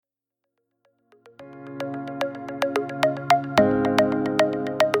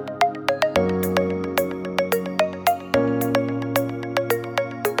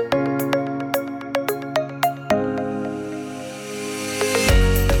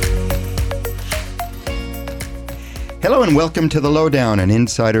Hello and welcome to The Lowdown, an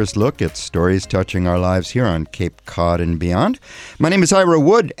insider's look at stories touching our lives here on Cape Cod and beyond. My name is Ira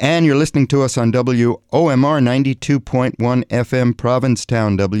Wood, and you're listening to us on WOMR 92.1 FM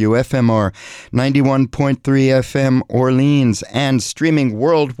Provincetown, WFMR 91.3 FM Orleans, and streaming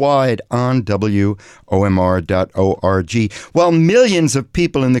worldwide on WOMR.org. While millions of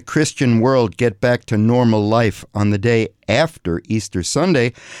people in the Christian world get back to normal life on the day after Easter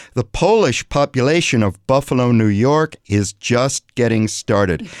Sunday, the Polish population of Buffalo, New York is just getting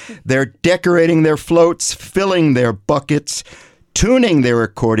started. They're decorating their floats, filling their buckets, tuning their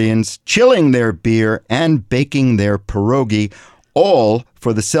accordions, chilling their beer, and baking their pierogi, all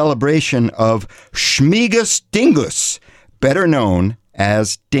for the celebration of Śmigus Dyngus, better known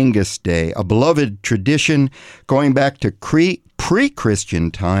as Dyngus Day, a beloved tradition going back to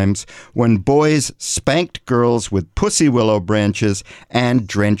pre-Christian times when boys spanked girls with pussy willow branches and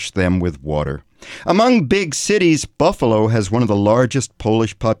drenched them with water. Among big cities, Buffalo has one of the largest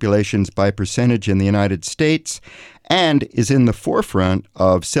Polish populations by percentage in the United States and is in the forefront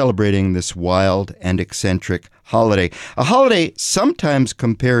of celebrating this wild and eccentric holiday. A holiday sometimes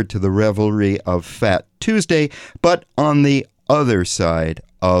compared to the revelry of Fat Tuesday, but on the other side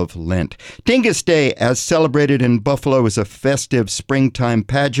of Lent. Dyngus Day, as celebrated in Buffalo, is a festive springtime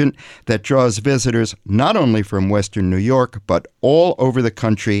pageant that draws visitors not only from Western New York, but all over the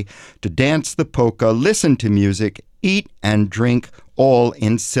country to dance the polka, listen to music, eat and drink, all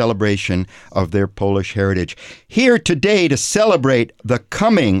in celebration of their Polish heritage. Here today to celebrate the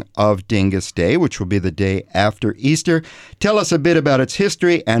coming of Dyngus Day, which will be the day after Easter, tell us a bit about its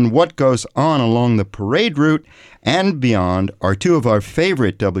history and what goes on along the parade route and beyond are two of our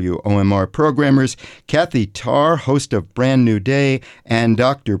favorite WOMR programmers, Kathy Tarr, host of Brand New Day, and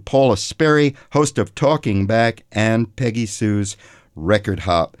Dr. Paula Sperry, host of Talking Back and Peggy Sue's Record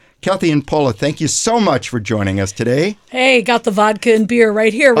Hop. Kathy and Paula, thank you so much for joining us today. Hey, got the vodka and beer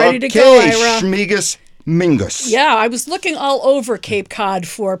right here, ready to go, Ira. Śmigus Mingus. Yeah, I was looking all over Cape Cod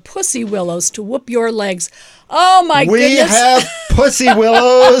for pussy willows to whoop your legs. Oh, my goodness. We have pussy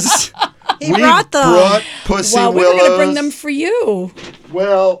willows. He brought them. Brought pussy willows. We were going to bring them for you.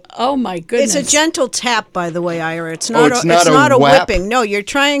 Well, oh my goodness. It's a gentle tap, by the way, Ira. It's not a whap. whipping. No, you're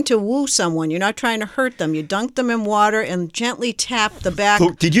trying to woo someone. You're not trying to hurt them. You dunk them in water and gently tap the back.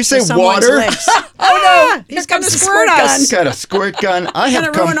 Did you say of someone's water? Legs. Oh no, he's going to squirt us. He's got a squirt gun. I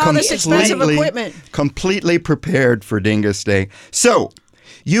have come ruin all this expensive equipment. completely prepared for Dyngus Day. So,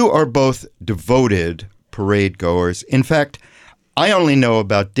 you are both devoted parade goers. In fact, I only know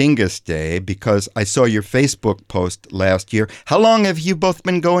about Dyngus Day because I saw your Facebook post last year. How long have you both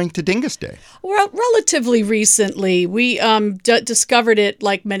been going to Dyngus Day? Well, relatively recently. We discovered it,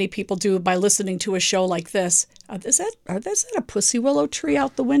 like many people do, by listening to a show like this. Is that a pussy willow tree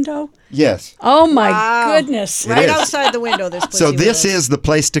out the window? Yes. Oh, my goodness. Right outside the window, this pussy So this willows. is the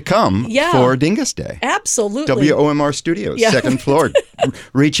place to come for Dyngus Day. Absolutely. WOMR Studios, second floor.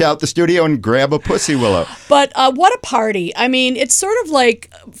 Reach out the studio and grab a pussy willow. But what a party. I mean, it's sort of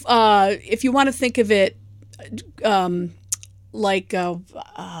like, if you want to think of it, like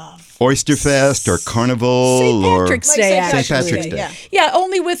Oysterfest or Carnival St. Patrick's Day, St. Patrick's Day. Yeah,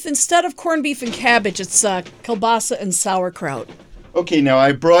 only with, instead of corned beef and cabbage, it's kielbasa and sauerkraut. Okay, now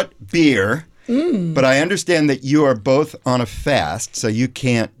I brought beer, but I understand that you are both on a fast, so you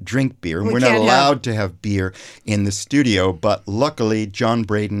can't drink beer. We're not allowed to have beer in the studio, but luckily John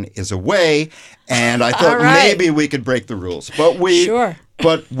Braden is away, and I thought maybe we could break the rules. But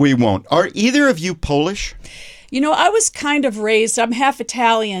we won't. Are either of you Polish? You know, I was kind of raised, I'm half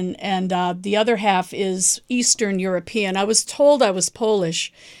Italian, and the other half is Eastern European. I was told I was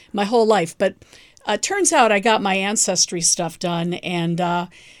Polish my whole life, but turns out I got my ancestry stuff done, and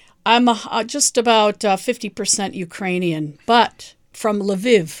I'm just about 50% Ukrainian, but from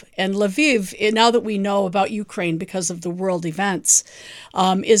Lviv. And Lviv, now that we know about Ukraine because of the world events,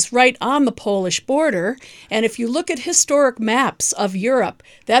 is right on the Polish border. And if you look at historic maps of Europe,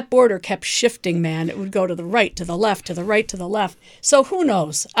 that border kept shifting, man. It would go to the right, to the left, to the right, to the left. So who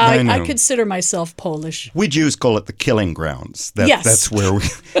knows? I consider myself Polish. We Jews call it the killing grounds. Yes. That's where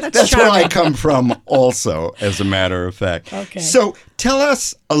that's where I come from also, as a matter of fact. Okay. So tell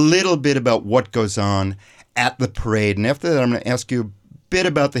us a little bit about what goes on at the parade. And after that, I'm going to ask you a bit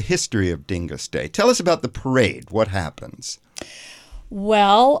about the history of Dyngus Day. Tell us about the parade. What happens?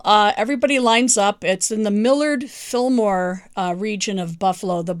 Well, everybody lines up. It's in the Millard-Fillmore region of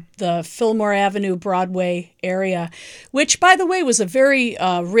Buffalo, the Fillmore Avenue, Broadway area, which, by the way, was a very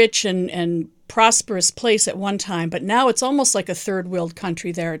rich and prosperous place at one time. But now it's almost like a third world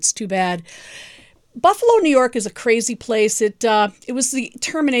country there. It's too bad. Buffalo, New York is a crazy place. It was the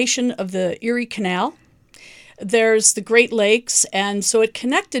termination of the Erie Canal. there's the Great Lakes, and so it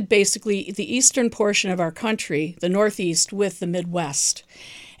connected basically the eastern portion of our country, the Northeast, with the Midwest.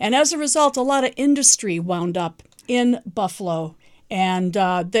 And as a result, a lot of industry wound up in Buffalo. And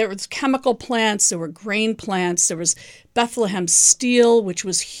there was chemical plants, there were grain plants, there was Bethlehem Steel, which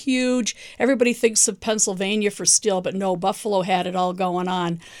was huge. Everybody thinks of Pennsylvania for steel, but no, Buffalo had it all going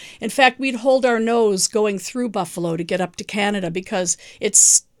on. In fact, we'd hold our nose going through Buffalo to get up to Canada because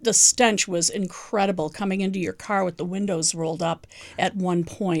the stench was incredible coming into your car with the windows rolled up at one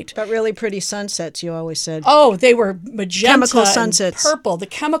point. But really pretty sunsets, you always said. Oh, they were magenta Chemical and sunsets. purple. The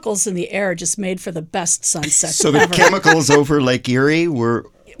chemicals in the air just made for the best sunsets So the ever. chemicals over Lake Erie were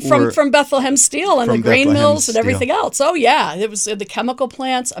From Bethlehem Steel and the From grain Bethlehem mills and Steel. everything else. Oh, yeah. It was the chemical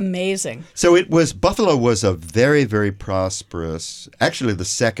plants. Amazing. So Buffalo was a very, very prosperous, actually the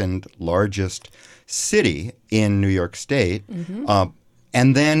second largest city in New York State.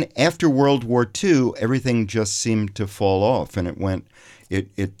 And then after World War II, everything just seemed to fall off, and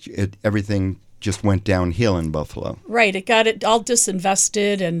everything just went downhill in Buffalo. Right. It got it all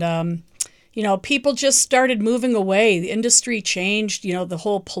disinvested, and people just started moving away. The industry changed. The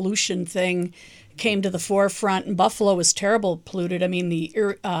whole pollution thing came to the forefront, and Buffalo was terrible polluted. I mean, the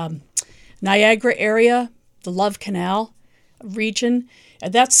Niagara area, the Love Canal region,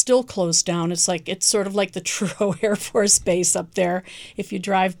 that's still closed down. It's sort of like the Truro Air Force Base up there if you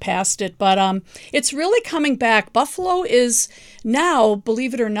drive past it. But it's really coming back. Buffalo is now,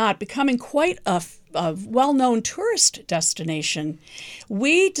 believe it or not, becoming quite a well-known tourist destination.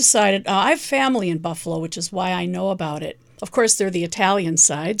 We decided, I have family in Buffalo, which is why I know about it. Of course, they're the Italian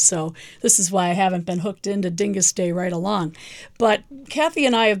side, so this is why I haven't been hooked into Dyngus Day right along. But Kathy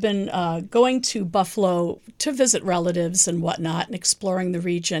and I have been going to Buffalo to visit relatives and whatnot and exploring the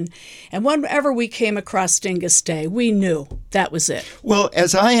region. And whenever we came across Dyngus Day, we knew that was it. Well,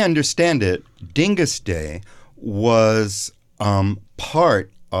 as I understand it, Dyngus Day was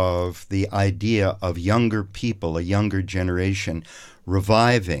part of the idea of younger people, a younger generation,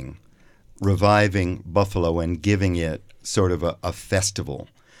 reviving Buffalo and giving it sort of a festival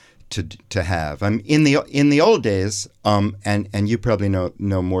to have. In the old days, and you probably know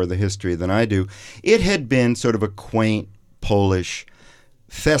more of the history than I do, it had been sort of a quaint Polish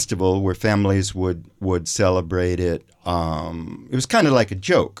festival where families would celebrate it. It was kind of like a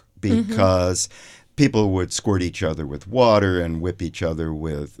joke because people would squirt each other with water and whip each other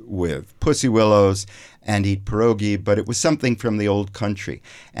with pussy willows and eat pierogi, but it was something from the old country.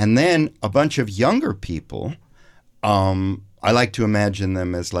 And then a bunch of younger people, I like to imagine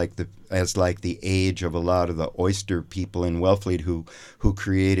them as like the age of a lot of the oyster people in Wellfleet who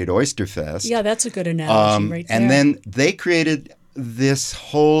created Oysterfest. Yeah, that's a good analogy right there. And then they created this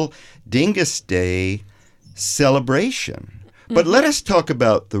whole Dyngus Day celebration. But let us talk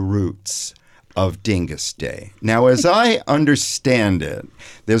about the roots of Dyngus Day. Now, as I understand it,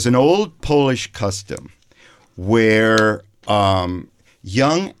 there's an old Polish custom where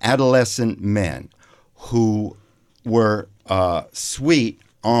young adolescent men who were sweet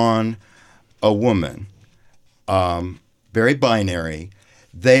on a woman, very binary,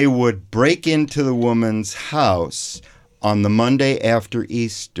 they would break into the woman's house on the Monday after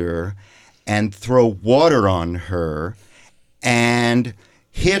Easter and throw water on her and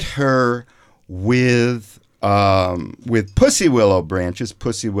hit her with pussy willow branches.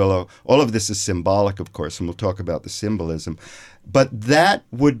 Pussy willow, all of this is symbolic, of course, and we'll talk about the symbolism. But that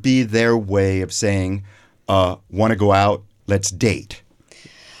would be their way of saying, want to go out? Let's date.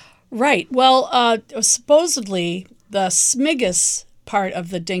 Right. Well, supposedly the Smigus part of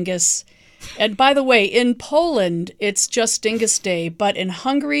the Dyngus, and by the way, in Poland, it's just Dyngus Day, but in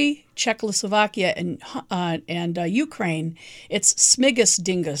Hungary, Czechoslovakia, and Ukraine, it's Smigus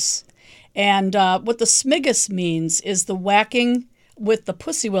Dyngus. And what the Smigus means is the whacking with the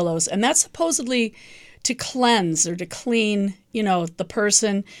pussy willows, and that's supposedly to cleanse or to clean, the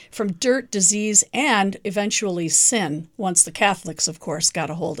person from dirt, disease, and eventually sin, once the Catholics, of course,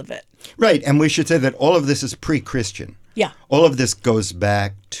 got a hold of it. Right, and we should say that all of this is pre-Christian. Yeah. All of this goes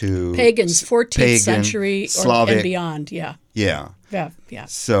back to Pagans, 14th century Slavic, and beyond, yeah. Yeah. Yeah.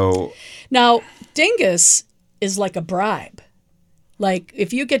 So Now, Dyngus is like a bribe. Like,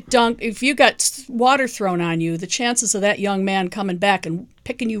 if you got water thrown on you, the chances of that young man coming back and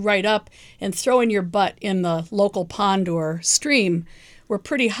picking you right up and throwing your butt in the local pond or stream were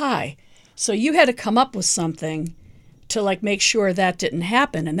pretty high. So you had to come up with something to, make sure that didn't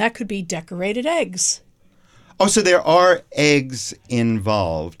happen, and that could be decorated eggs. Oh, so there are eggs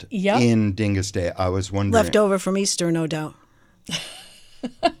involved in Dyngus Day. I was wondering. Left over from Easter, no doubt.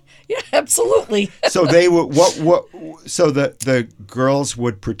 Yeah, absolutely. So they would what? So the girls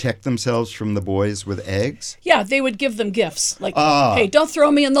would protect themselves from the boys with eggs. Yeah, they would give them gifts like, "Hey, don't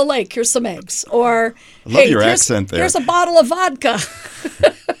throw me in the lake. Here's some eggs." Or, I love "Hey, your here's, accent there. here's a bottle of vodka."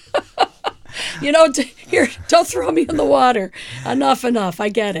 Here, don't throw me in the water. Enough. I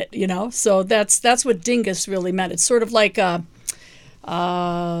get it. So that's what dingus really meant. It's sort of like a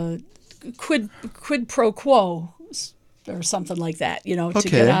quid pro quo or something like that. To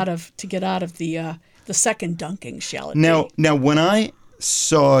get out of the second dunking, shall it be? Now, when I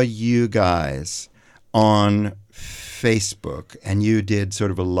saw you guys on Facebook and you did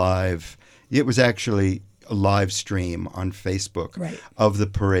sort of a live, it was actually a live stream on Facebook of the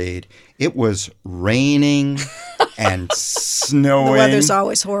parade. It was raining and snowing. The weather's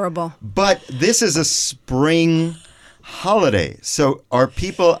always horrible. But this is a spring holiday. So are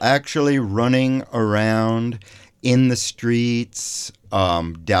people actually running around in the streets,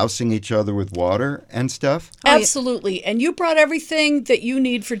 dousing each other with water and stuff? Absolutely. And you brought everything that you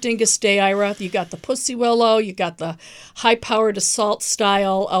need for Dingus Day, Ira. You got the pussy willow, you got the high-powered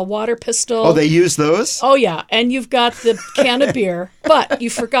assault-style water pistol. Oh, they use those? Oh, yeah. And you've got the can of beer. But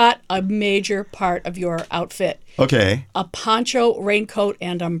you forgot a major part of your outfit. Okay. A poncho, raincoat,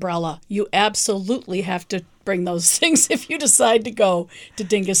 and umbrella. You absolutely have to bring those things if you decide to go to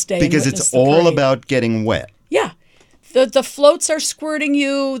Dingus Day. Because it's all about getting wet. Yeah. The floats are squirting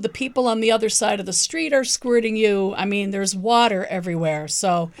you. The people on the other side of the street are squirting you. I mean, there's water everywhere.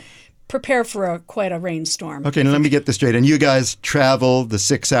 So prepare for quite a rainstorm. Okay, now let me get this straight. And you guys travel the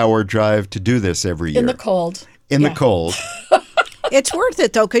 6-hour drive to do this every year? In the cold. In the cold. It's worth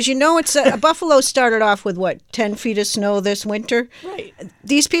it, though, because it's Buffalo started off with, 10 feet of snow this winter? Right.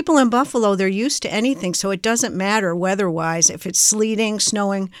 These people in Buffalo, they're used to anything, so it doesn't matter weather-wise. If it's sleeting,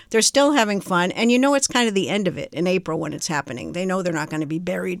 snowing, they're still having fun. And it's kind of the end of it in April when it's happening. They know they're not going to be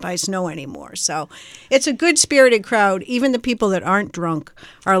buried by snow anymore. So it's a good-spirited crowd. Even the people that aren't drunk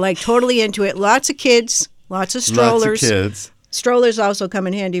are, totally into it. Lots of kids, lots of strollers. Lots of kids. Strollers also come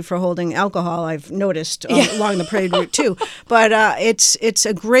in handy for holding alcohol, I've noticed, along the parade route, too. But it's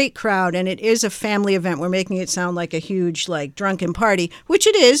a great crowd, and it is a family event. We're making it sound like a huge, drunken party, which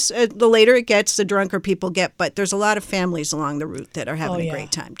it is. The later it gets, the drunker people get. But there's a lot of families along the route that are having a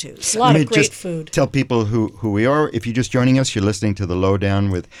great time, too. A lot of great food. Tell people who we are. If you're just joining us, you're listening to The Lowdown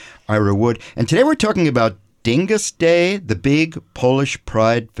with Ira Wood. And today we're talking about Dingus Day, the big Polish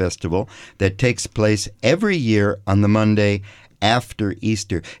Pride Festival that takes place every year on the Monday after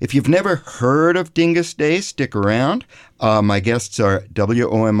Easter. If you've never heard of Dingus Day, stick around. My guests are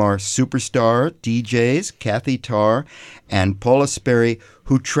WOMR superstar DJs Kathy Tarr and Paula Sperry,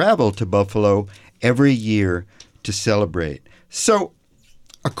 who travel to Buffalo every year to celebrate. So,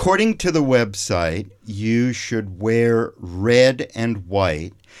 according to the website, you should wear red and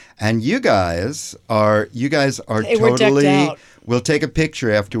white. And you guys are Hey, we're decked totally. out. We'll take a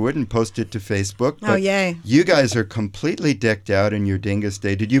picture afterward and post it to Facebook. Oh, yay. You guys are completely decked out in your Dingus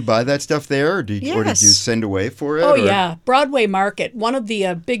Day. Did you buy that stuff there, or did you send away for it? Oh, yeah. Broadway Market, one of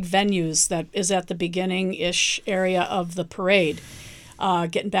the big venues that is at the beginning-ish area of the parade,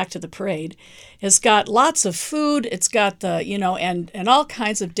 getting back to the parade, has got lots of food. It's got and all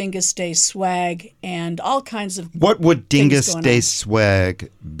kinds of Dingus Day swag and all kinds of What would Dingus Day on.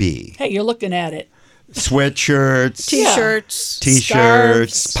 swag be? Hey, you're looking at it. Sweatshirts, T-shirts,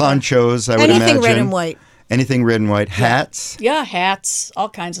 Scarves, ponchos, I would imagine. anything red and white. Anything red and white. Hats. Yeah, hats, all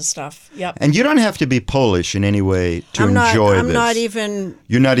kinds of stuff. Yep. And you don't have to be Polish in any way to enjoy this. I'm not even.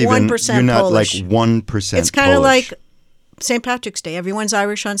 You're not even. 1% You're not Polish. like 1%. It's kind of like St. Patrick's Day. Everyone's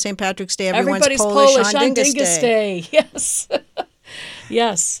Irish on St. Patrick's Day. Everybody's Polish on Dingus Day. Yes.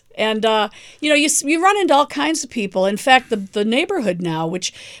 Yes. And, you run into all kinds of people. In fact, the neighborhood now,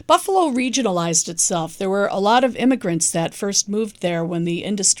 which Buffalo regionalized itself, there were a lot of immigrants that first moved there when the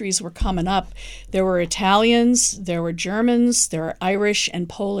industries were coming up. There were Italians, there were Germans, there were Irish and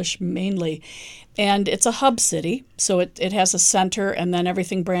Polish mainly. And it's a hub city, so it has a center, and then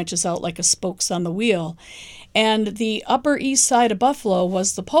everything branches out like a spokes on the wheel. And the Upper East Side of Buffalo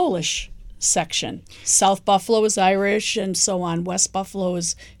was the Polish section. South Buffalo is Irish and so on. West Buffalo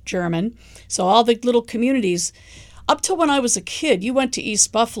is German. So all the little communities, up till when I was a kid, you went to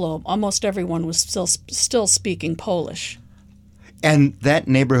East Buffalo, almost everyone was still speaking Polish. And that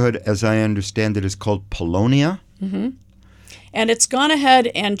neighborhood, as I understand it, is called Polonia? Mm-hmm. And it's gone ahead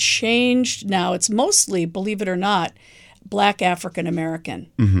and changed now. It's mostly, believe it or not, Black African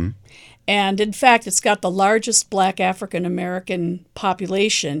American. Mm-hmm. And in fact, it's got the largest Black African American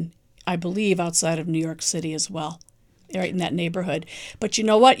population, I believe, outside of New York City as well, right in that neighborhood. But you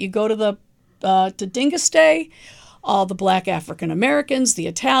know what? You go to to Dingus Day, all the black African Americans, the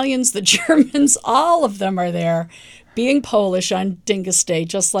Italians, the Germans, all of them are there being Polish on Dingus Day,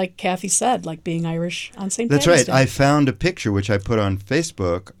 just like Kathy said, like being Irish on St. That's Patrick's right. Day. I found a picture, which I put on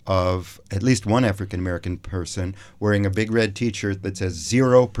Facebook, of at least one African-American person wearing a big red T-shirt that says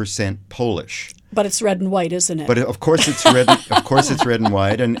 0% Polish. But it's red and white, isn't it? But of course it's red. Of course it's red and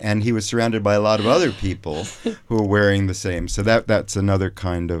white, and he was surrounded by a lot of other people who were wearing the same. So that's another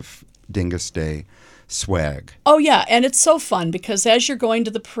kind of Dingus Day swag. Oh, yeah, and it's so fun because as you're going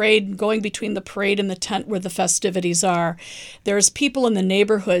to the parade, going between the parade and the tent where the festivities are, there's people in the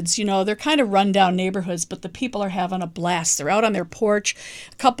neighborhoods, they're kind of rundown neighborhoods, but the people are having a blast. They're out on their porch.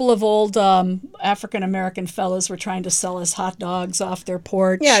 A couple of old African-American fellas were trying to sell us hot dogs off their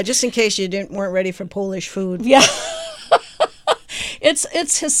porch. Yeah, just in case you weren't ready for Polish food. Yeah.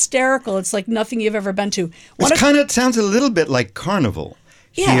 It's hysterical. It's like nothing you've ever been to. It sounds a little bit like carnival.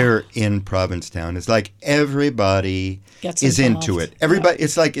 Yeah. Here in Provincetown, it's like everybody Gets is involved. into it. Everybody,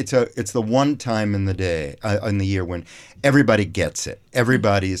 it's like it's the one time in the year when everybody gets it.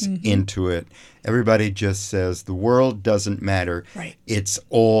 Everybody's into it. Everybody just says the world doesn't matter. Right. It's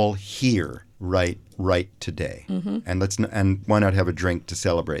all here, right today. And why not have a drink to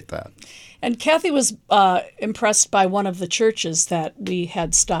celebrate that? And Kathy was impressed by one of the churches that we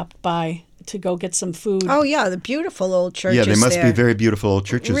had stopped by to go get some food. Oh, yeah, the beautiful old churches Yeah, they must there. be very beautiful old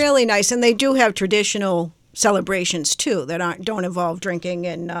churches. Really nice. And they do have traditional celebrations, too, that don't involve drinking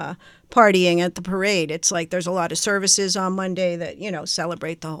and partying at the parade. It's like there's a lot of services on Monday that,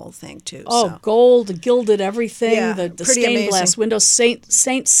 celebrate the whole thing, too. Oh, so. gold, gilded everything, Yeah, the pretty stained amazing. glass windows.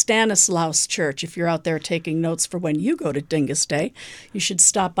 Saint Stanislaus Church, if you're out there taking notes for when you go to Dingus Day, you should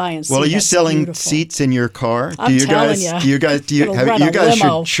stop by and see. Well, are you That's selling beautiful. seats in your car? I'm telling ya. You guys Gonna run a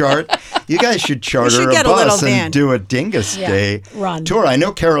limo. You guys should charter should a get a little bus van. and do a Dingus Day run. tour. I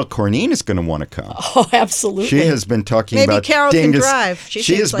know Carol Cornine is going to want to come. Oh, absolutely. She has been talking Maybe about Carol can Dingus. drive. She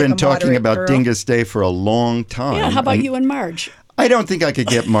She seems has like been a talking moderate about girl. Dingus Day for a long time. Yeah, how about you and Marge? I don't think I could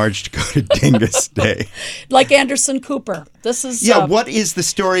get Marge to go to Dingus Day. Like Anderson Cooper. This is Yeah, what is the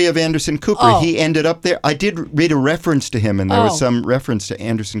story of Anderson Cooper? Oh. He ended up there. I did read a reference to him, and there was some reference to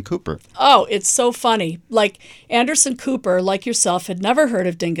Anderson Cooper. Oh, it's so funny. Like Anderson Cooper, like yourself, had never heard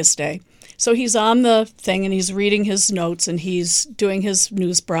of Dingus Day. So he's on the thing and he's reading his notes and he's doing his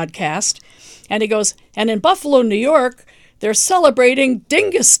news broadcast. And he goes, and in Buffalo, New York, they're celebrating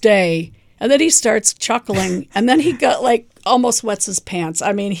Dingus Day. And then he starts chuckling. And then he got almost wets his pants.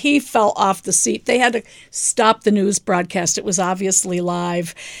 I mean, he fell off the seat. They had to stop the news broadcast. It was obviously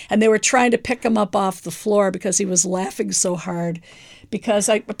live. And they were trying to pick him up off the floor because he was laughing so hard. Because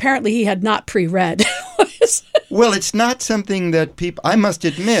apparently he had not pre-read. Well, it's not something that people. I must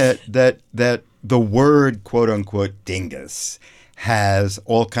admit that the word "quote unquote" dingus has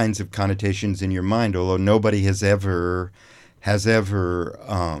all kinds of connotations in your mind, although nobody has ever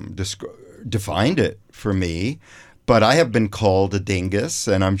defined it for me. But I have been called a dingus,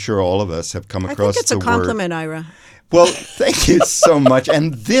 and I'm sure all of us have come I across think it's the a word. compliment, Ira. Well, thank you so much,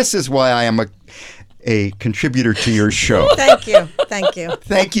 and this is why I am a contributor to your show. Thank you. Thank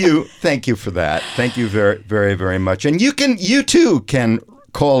you. Thank you for that. Thank you very, very, very much. And you too can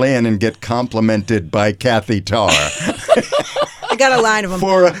call in and get complimented by Kathy Tarr I got a line of them.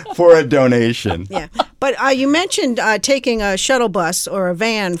 for a donation. Yeah. But you mentioned taking a shuttle bus or a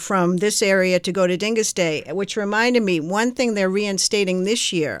van from this area to go to Dingus Day, which reminded me, one thing they're reinstating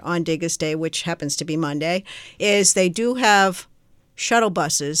this year on Dingus Day, which happens to be Monday, is they do have shuttle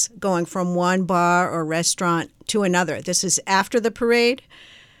buses going from one bar or restaurant to another. This is after the parade,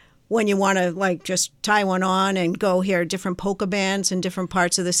 when you want to just tie one on and go hear different polka bands in different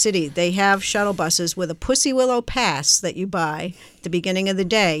parts of the city. They have shuttle buses with a Pussy Willow pass that you buy at the beginning of the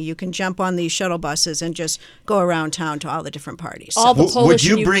day. You can jump on these shuttle buses and just go around town to all the different parties. All the Would Polish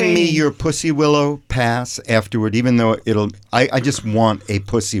you and bring me Ukrainian. your Pussy Willow pass afterward, even though I just want a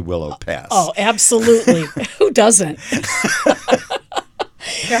Pussy Willow pass. Oh, absolutely. Who doesn't?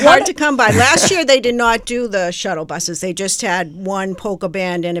 They're hard to come by. Last year, they did not do the shuttle buses. They just had one polka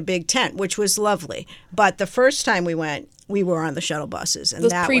band in a big tent, which was lovely. But the first time we went, we were on the shuttle buses, and It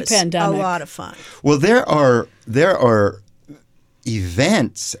was that was a pre-pandemic. lot of fun. Well, there are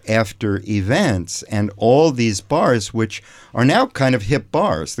events after events and all these bars which are now kind of hip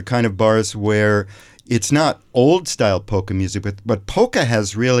bars, the kind of bars where it's not old style polka music, but polka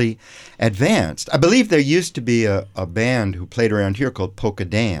has really advanced. I believe there used to be a band who played around here called Polka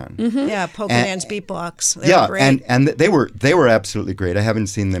Dan. Yeah, polka And- bands, beatbox. They were great. and they were absolutely great. I haven't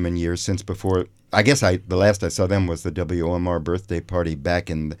seen them in years since before. I guess the last I saw them was the WOMR birthday party back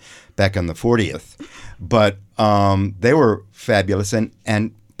on the 40th. But they were fabulous,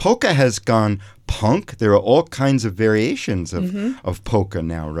 and polka has gone punk. There are all kinds of variations of polka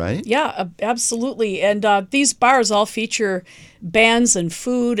now, right? Yeah, absolutely. And these bars all feature bands and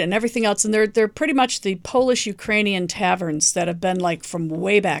food and everything else. And they're pretty much the Polish-Ukrainian taverns that have been like from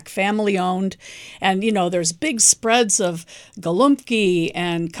way back, family owned. And, there's big spreads of galumpki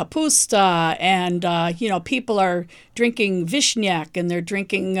and kapusta. And, people are drinking vishniak and they're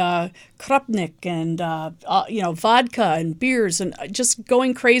drinking krupnik and, vodka and beers and just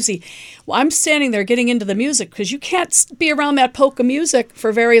going crazy. Well, I'm standing there getting into the music because you can't be around that polka music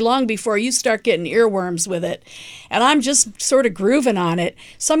for very long before you start getting earworms with it. And I'm just sort of grooving on it.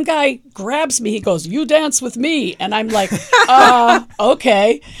 Some guy grabs me. He goes, "You dance with me." And I'm like,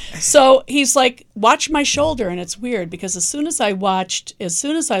 okay. So he's like, "Watch my shoulder." And it's weird because as soon as I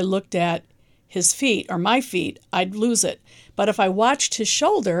looked at his feet or my feet, I'd lose it. But if I watched his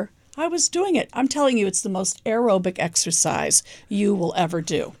shoulder, I was doing it. I'm telling you, it's the most aerobic exercise you will ever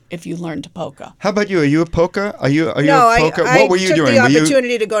do if you learn to polka. How about you? Are you a polka? Are you a polka? What were you doing? I took the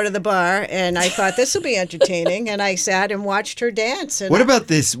opportunity to go to the bar, and I thought this will be entertaining, and I sat and watched her dance. And what about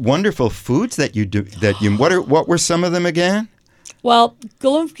these wonderful foods that you do? What were some of them again? Well,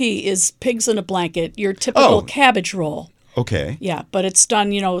 galumpki is pigs in a blanket, your typical cabbage roll. Okay. Yeah, but it's done,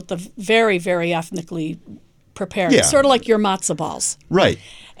 with the very, very ethnically prepared. Yeah. It's sort of like your matzo balls. Right.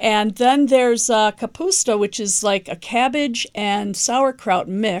 And then there's kapusta, which is like a cabbage and sauerkraut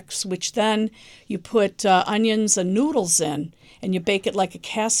mix, which then you put onions and noodles in, and you bake it like a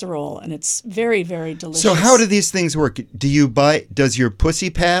casserole, and it's very, very delicious. So how do these things work? Does your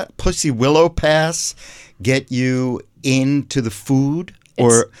pussy willow pass get you into the food?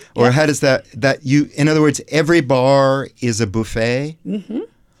 Or how does in other words, every bar is a buffet? Mm-hmm.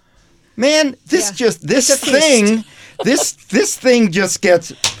 Man, this thing just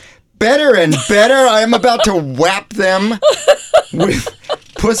gets better and better. I'm about to whap them with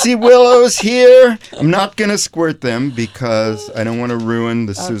pussy willows here. I'm not going to squirt them because I don't want to ruin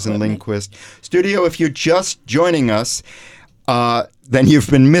the Susan Lindquist studio. If you're just joining us, then you've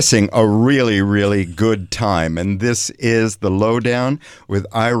been missing a really, really good time. And this is The Lowdown with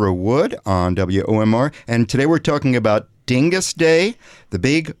Ira Wood on WOMR. And today we're talking about Dyngus Day, the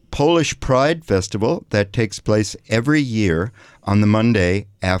big Polish Pride Festival that takes place every year on the Monday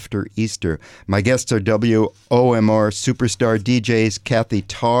after Easter. My guests are WOMR superstar DJs Kathy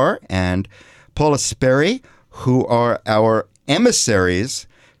Tarr and Paula Sperry, who are our emissaries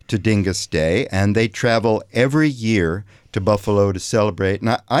to Dyngus Day, and they travel every year to Buffalo to celebrate.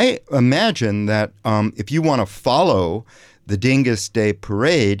 And I imagine that if you want to follow the Dyngus Day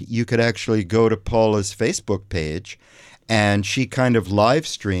parade, you could actually go to Paula's Facebook page, and she kind of live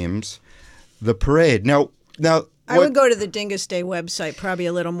streams the parade. Now, I would go to the Dyngus Day website, probably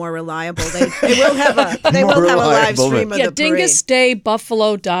a little more reliable. They will have a live stream of the parade.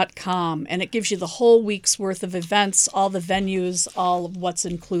 DyngusDayBuffalo.com, and it gives you the whole week's worth of events, all the venues, all of what's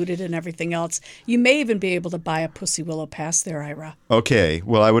included and everything else. You may even be able to buy a Pussy Willow pass there, Ira. Okay,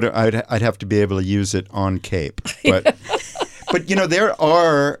 well, I'd have to be able to use it on Cape, but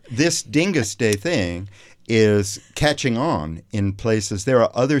this Dyngus Day thing is catching on in places. There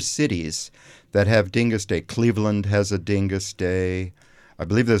are other cities that have Dyngus Day. Cleveland has a Dyngus Day. I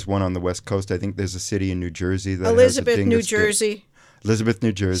believe there's one on the West Coast. I think there's a city in New Jersey that Elizabeth, has a Dyngus New Day. Jersey. Elizabeth,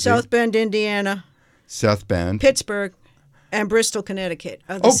 New Jersey. South Bend, Indiana. South Bend. Pittsburgh. And Bristol, Connecticut.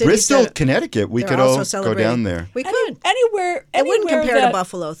 Bristol, Connecticut. We could all go down there. We could. Anywhere it wouldn't compare to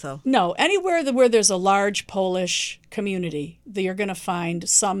Buffalo, though. No, anywhere where there's a large Polish community, you're going to find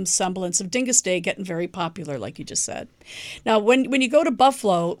some semblance of Dyngus Day getting very popular, like you just said. Now, when you go to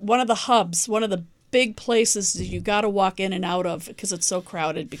Buffalo, one of the hubs, one of the big places that you got to walk in and out of because it's so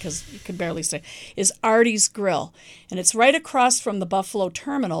crowded because you can barely stay, is Artie's Grill. And it's right across from the Buffalo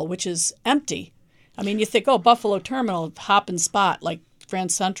Terminal, which is empty. I mean, you think, Buffalo Terminal, hop and spot like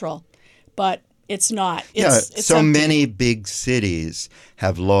Grand Central, but it's not. It's so empty. Many big cities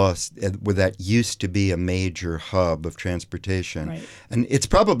have lost where that used to be a major hub of transportation. Right. And it's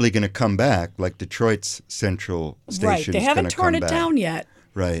probably going to come back, like Detroit's Central Station. Right, they haven't torn it down yet.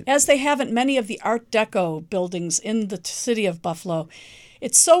 Right. As they haven't many of the Art Deco buildings in the city of Buffalo.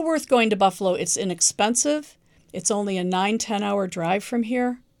 It's so worth going to Buffalo. It's inexpensive. It's only a 9-10 hour drive from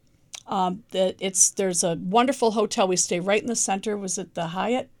here. There's a wonderful hotel. We stay right in the center. Was it the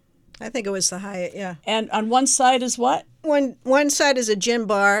Hyatt? I think it was the Hyatt, yeah. And on one side is what? One side is a gin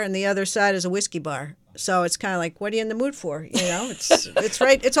bar, and the other side is a whiskey bar. So it's kind of like, what are you in the mood for? It's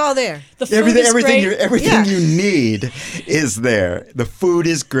right. It's all there. The food is great. Everything you need is there. The food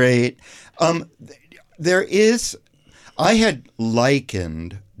is great. I had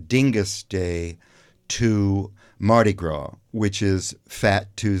likened Dyngus Day to Mardi Gras, which is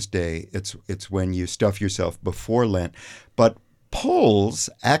Fat Tuesday. It's when you stuff yourself before Lent. But Poles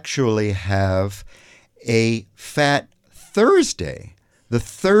actually have a Fat Thursday, the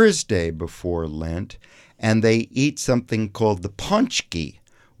Thursday before Lent, and they eat something called the ponchki,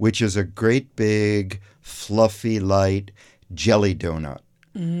 which is a great big, fluffy, light jelly donut.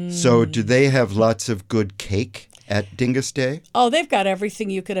 So do they have lots of good cake at Dyngus Day? Oh, they've got everything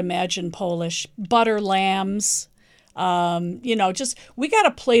you could imagine Polish. Butter lambs. Just we got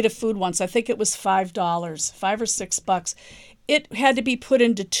a plate of food once. I think it was $5, $5 or $6. It had to be put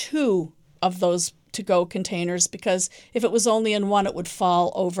into 2 of those to-go containers because if it was only in one, it would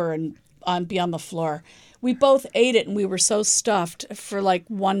fall over and be on the floor. We both ate it, and we were so stuffed for like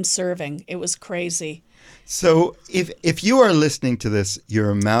one serving. It was crazy. So if you are listening to this, you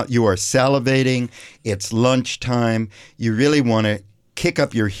are salivating, it's lunchtime, you really want to kick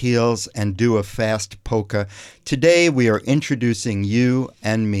up your heels and do a fast polka. Today we are introducing you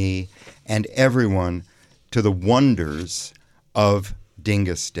and me and everyone to the wonders of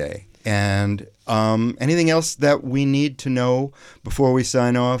Dyngus Day. And anything else that we need to know before we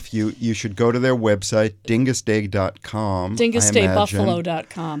sign off? You should go to their website, dingusday.com.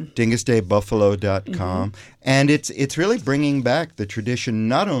 Dingusdaybuffalo.com. Dingusdaybuffalo.com. And it's really bringing back the tradition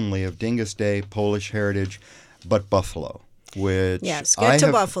not only of Dyngus Day, Polish heritage, but Buffalo. Which yes, get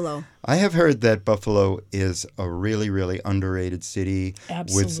to Buffalo. I have heard that Buffalo is a really, really underrated city.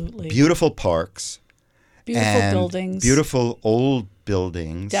 Absolutely. With beautiful parks. Beautiful buildings. Beautiful old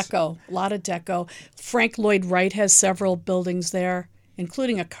buildings. Deco. A lot of deco. Frank Lloyd Wright has several buildings there,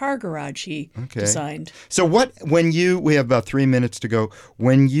 including a car garage he designed. So we have about 3 minutes to go.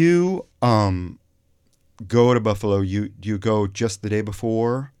 When you go to Buffalo, do you go just the day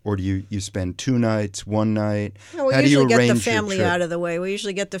before, or do you spend 2 nights, 1 night? No, we How do you usually arrange get the family your trip? out of the way. We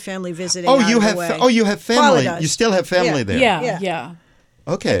usually get the family visiting out of the way. You have family. You still have family there. Yeah.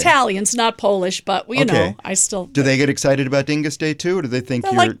 Okay. Italians, not Polish, but you know, I still. Do they get excited about Dyngus Day too, or do they think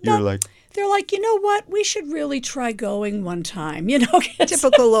you're like? They're like, you know what? We should really try going one time.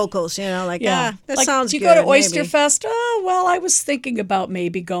 Typical locals, that sounds good. You go to Oysterfest? Oh, well, I was thinking about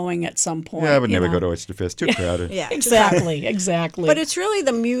maybe going at some point. Yeah, I would never go to Oysterfest. Too crowded. Yeah, exactly. But it's really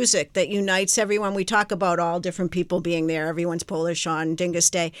the music that unites everyone. We talk about all different people being there. Everyone's Polish on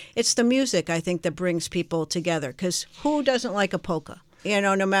Dyngus Day. It's the music, I think, that brings people together. Because who doesn't like a polka?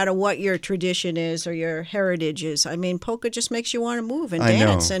 No matter what your tradition is or your heritage is. I mean, polka just makes you want to move and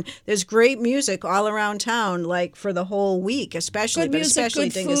dance. And there's great music all around town, like for the whole week, especially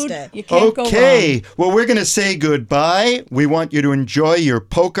Dyngus Day. You can't go wrong. Well, we're going to say goodbye. We want you to enjoy your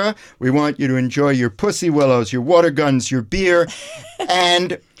polka. We want you to enjoy your pussy willows, your water guns, your beer.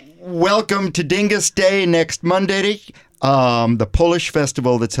 And welcome to Dyngus Day next Monday. The Polish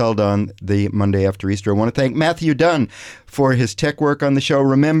festival that's held on the Monday after Easter. I want to thank Matthew Dunn for his tech work on the show.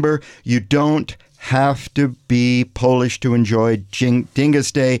 Remember, you don't have to be Polish to enjoy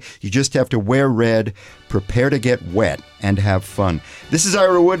Dyngus Day. You just have to wear red, prepare to get wet, and have fun. This is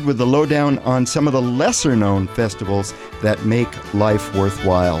Ira Wood with the lowdown on some of the lesser-known festivals that make life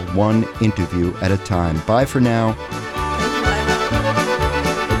worthwhile, one interview at a time. Bye for now.